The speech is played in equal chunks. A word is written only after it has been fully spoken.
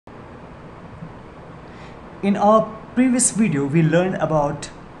In our previous video, we learned about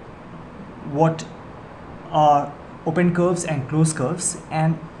what are open curves and closed curves,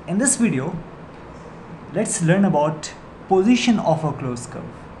 and in this video let's learn about position of a closed curve.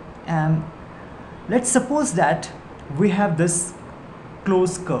 And let's suppose that we have this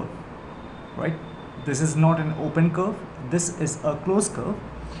closed curve, right? This is not an open curve, this is a closed curve.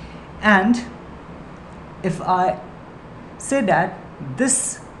 And if I say that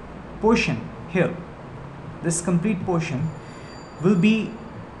this portion here, this complete portion will be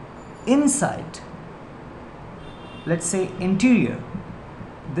inside, let's say interior,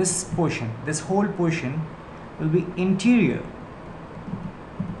 this portion, this whole portion will be interior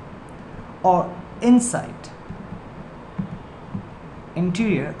or inside,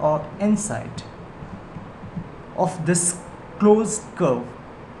 interior or inside of this closed curve.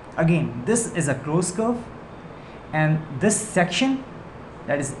 Again, this is a closed curve, and this section,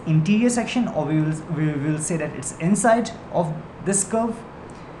 that is interior section, or we will say that it's inside of this curve.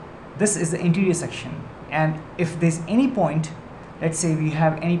 This is the interior section, and if there's any point, let's say we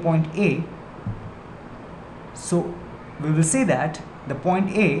have any point A, so we will say that the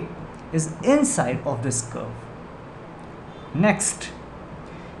point A is inside of this curve. Next,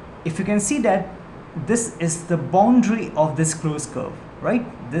 if you can see that this is the boundary of this closed curve, right?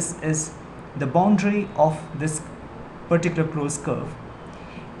 This is the boundary of this particular closed curve,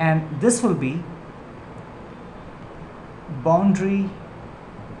 and this will be boundary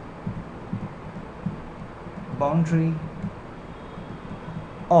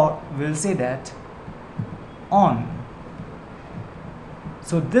or we'll say that on.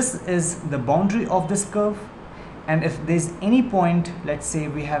 So this is the boundary of this curve, and if there's any point, let's say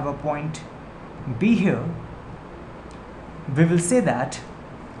we have a point B here, we will say that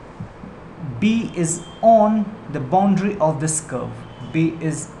B is on the boundary of this curve. B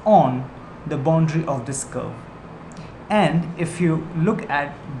is on the boundary of this curve. And if you look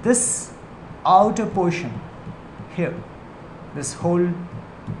at this outer portion here, this whole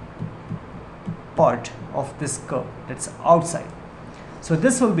part of this curve, that's outside, so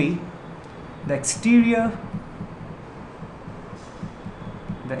this will be the exterior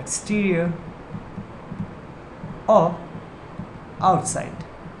or outside.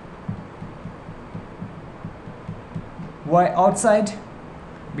 Why outside?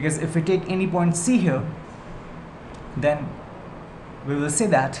 Because if we take any point C here, then we will say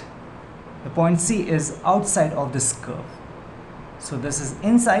that the point C is outside of this curve. So this is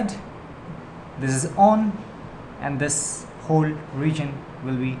inside, this is on, and this whole region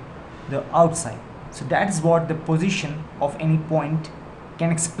will be the outside. So that is what the position of any point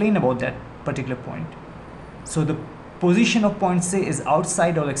can explain about that particular point. So the position of point C is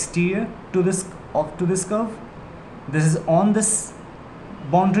outside or exterior to this curve. This is on this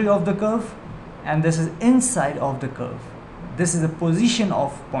boundary of the curve, and this is inside of the curve. This is the position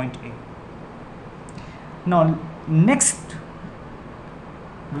of point A. Now next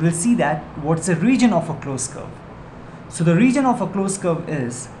we will see that what's the region of a closed curve. So the region of a closed curve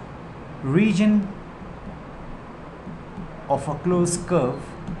is region of a closed curve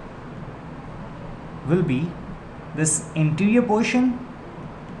will be this interior portion,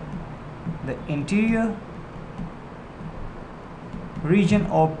 the interior region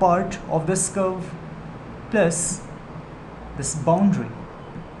or part of this curve, plus this boundary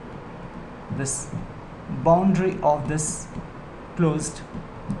of this closed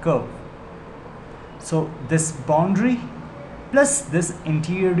curve. So this boundary plus this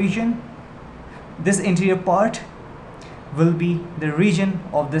interior region, this interior part will be the region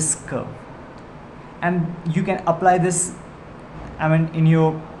of this curve. And you can apply this, in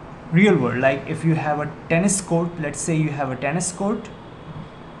your real world. Like if you have a tennis court, let's say you have a tennis court,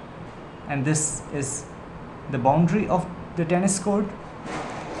 and this is the boundary of the tennis court,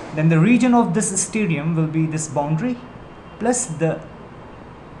 then the region of this stadium will be this boundary plus the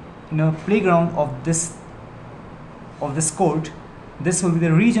playground of this court. This will be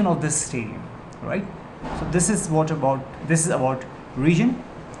the region of this stadium, right? So this is about region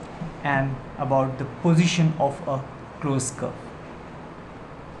and about the position of a closed curve.